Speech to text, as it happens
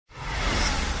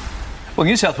Well,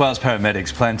 New South Wales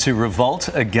paramedics plan to revolt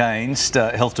against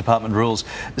health department rules,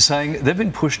 saying they've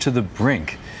been pushed to the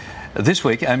brink. This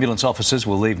week, ambulance officers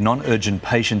will leave non-urgent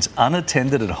patients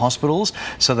unattended at hospitals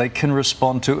so they can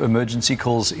respond to emergency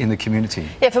calls in the community.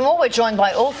 Yeah, for more, we're joined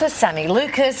by author Sammy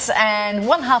Lucas and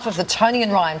one half of the Tony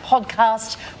and Ryan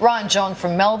podcast, Ryan John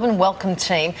from Melbourne. Welcome,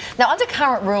 team. Now, under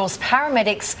current rules,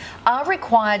 paramedics are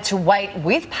required to wait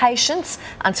with patients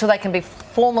until they can be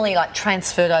formally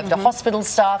transferred over to hospital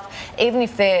staff, even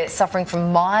if they're suffering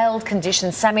from mild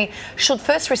conditions. Sammy, should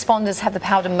first responders have the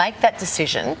power to make that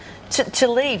decision to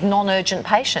leave non-urgent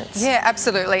patients? Yeah,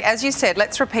 absolutely. As you said,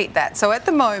 let's repeat that. So at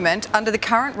the moment, under the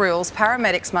current rules,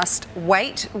 paramedics must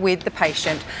wait with the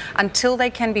patient until they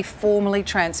can be formally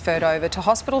transferred over to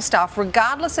hospital staff,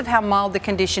 regardless of how mild the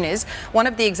condition is. One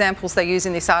of the examples they use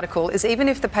in this article is even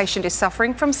if the patient is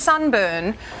suffering from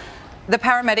sunburn, the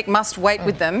paramedic must wait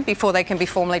with them before they can be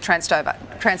formally transferred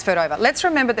over. Let's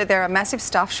remember that there are massive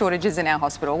staff shortages in our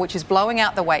hospital, which is blowing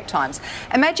out the wait times.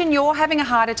 Imagine you're having a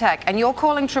heart attack and you're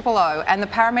calling 000 and the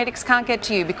paramedics can't get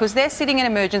to you because they're sitting in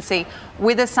emergency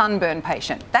with a sunburn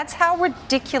patient. That's how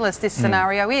ridiculous this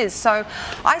scenario is. So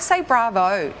I say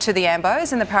bravo to the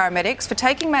ambos and the paramedics for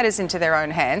taking matters into their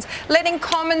own hands, letting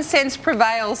common sense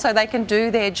prevail so they can do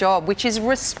their job, which is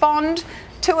respond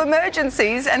to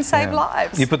emergencies and save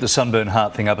lives. You put the sunburn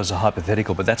heart thing up as a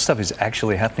hypothetical, but that stuff is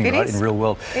actually happening in real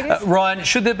world. Ryan,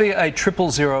 should there be a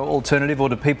 000 alternative, or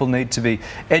do people need to be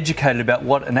educated about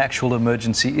what an actual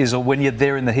emergency is, or when you're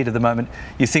there in the heat of the moment,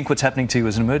 you think what's happening to you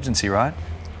is an emergency, right?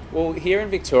 Well, here in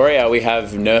Victoria, we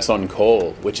have Nurse on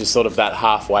Call, which is sort of that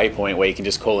halfway point where you can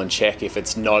just call and check if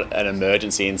it's not an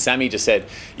emergency. And Sammy just said,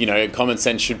 you know, common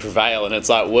sense should prevail. And it's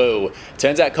like, whoa,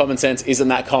 turns out common sense isn't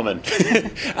that common.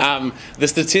 The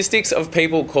statistics of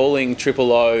people calling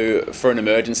 000 for an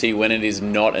emergency when it is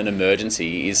not an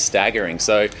emergency is staggering.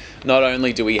 So not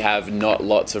only do we have not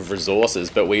lots of resources,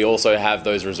 but we also have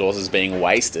those resources being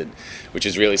wasted, which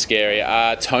is really scary.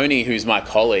 Tony, who's my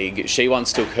colleague, she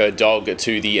once took her dog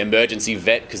to the emergency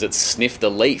vet because it sniffed a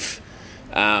leaf.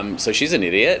 So she's an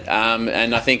idiot,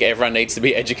 and I think everyone needs to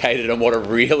be educated on what a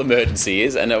real emergency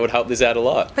is, and it would help this out a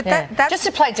lot. But that's just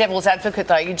to play devil's advocate,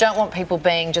 though, you don't want people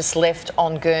being just left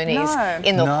on gurneys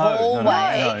in the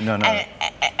hallway. No.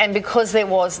 And because there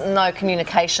was no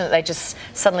communication, that they just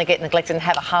suddenly get neglected and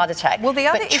have a heart attack. Well, the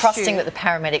other but trusting that the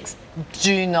paramedics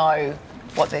do know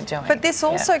what they're doing. But this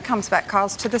also comes back,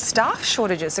 Carls, to the staff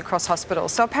shortages across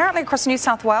hospitals. So apparently across New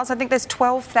South Wales, I think there's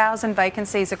 12,000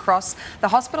 vacancies across the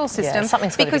hospital system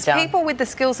because people with the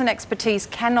skills and expertise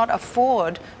cannot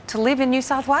afford to live in New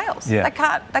South Wales. They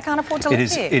can't afford to live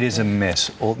here. It is a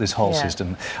mess, this whole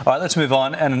system. All right, let's move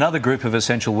on. And another group of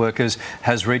essential workers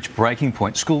has reached breaking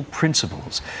point: school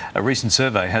principals. A recent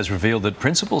survey has revealed that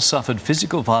principals suffered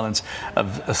physical violence,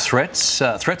 threats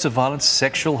of violence,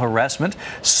 sexual harassment,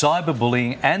 cyberbullying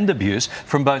and abuse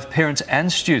from both parents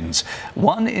and students.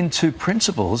 1 in 2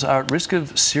 principals are at risk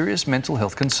of serious mental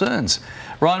health concerns.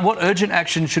 Ryan, what urgent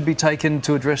action should be taken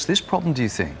to address this problem, do you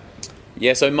think?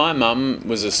 Yeah, so my mum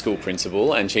was a school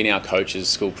principal and she now coaches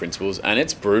school principals, and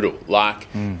it's brutal.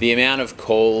 The amount of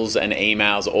calls and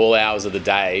emails all hours of the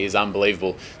day is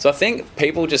unbelievable. So I think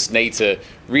people just need to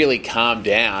really calm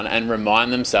down and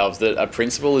remind themselves that a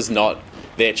principal is not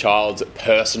their child's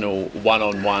personal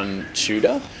one-on-one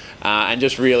tutor. And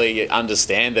just really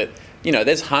understand that, you know,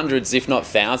 there's hundreds, if not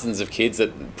thousands, of kids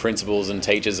that principals and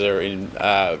teachers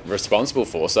are responsible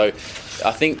for. So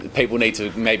I think people need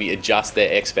to maybe adjust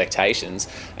their expectations.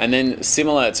 And then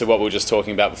similar to what we were just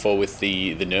talking about before with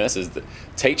the nurses, the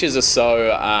teachers are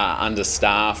so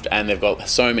understaffed and they've got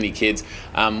so many kids.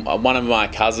 One of my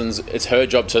cousins, it's her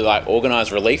job to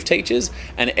organise relief teachers,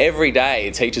 and every day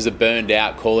teachers are burned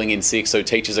out calling in sick, so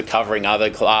teachers are covering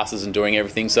other classes and doing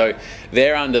everything. So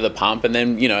they're under the pump, and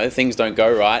then, you know, things don't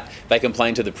go right. They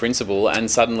complain to the principal,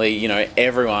 and suddenly, you know,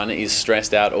 everyone is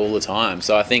stressed out all the time.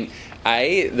 So I think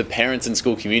the parents and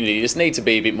school community just need to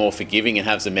be a bit more forgiving and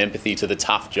have some empathy to the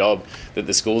tough job that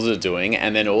the schools are doing.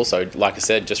 And then also, like I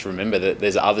said, just remember that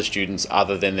there's other students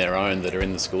other than their own that are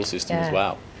in the school system as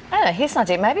well. I don't know, here's an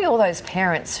idea. Maybe all those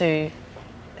parents who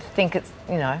think it's,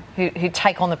 you know, who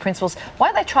take on the principals, why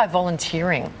don't they try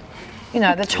volunteering? You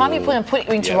know, the time you put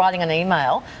into writing an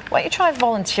email, why don't you try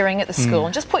volunteering at the school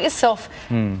and just put yourself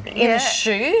in the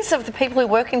shoes of the people who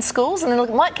work in schools, and then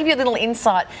it might give you a little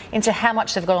insight into how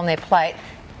much they've got on their plate.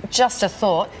 just a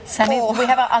thought. Sammy, we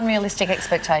have our unrealistic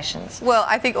expectations. Well,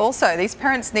 I think also these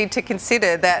parents need to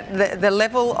consider that the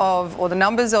level of, or the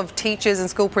numbers of teachers and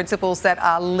school principals that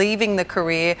are leaving the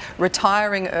career,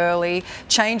 retiring early,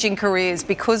 changing careers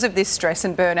because of this stress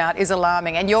and burnout is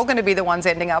alarming. And you're going to be the ones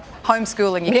ending up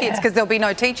homeschooling your kids because there'll be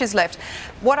no teachers left.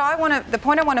 The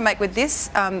point I want to make with this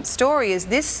story is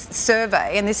this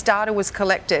survey and this data was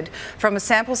collected from a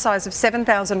sample size of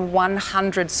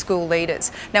 7,100 school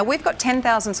leaders. Now, we've got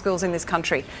 10,000 schools in this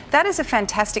country. That is a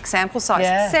fantastic sample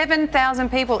size. 7,000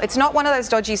 people. It's not one of those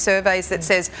dodgy surveys that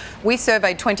says we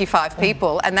surveyed 25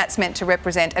 people and that's meant to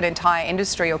represent an entire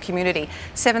industry or community.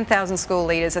 7,000 school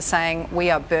leaders are saying we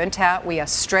are burnt out, we are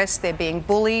stressed, they're being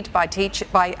bullied by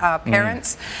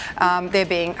parents, they're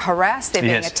being harassed, they're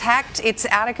being attacked. It's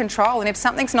out of control, and if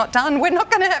something's not done, we're not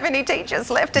going to have any teachers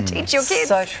left to teach your kids.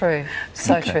 So true,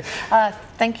 so true.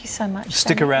 Thank you so much.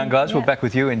 Stick around, guys. We're back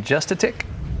with you in just a tick.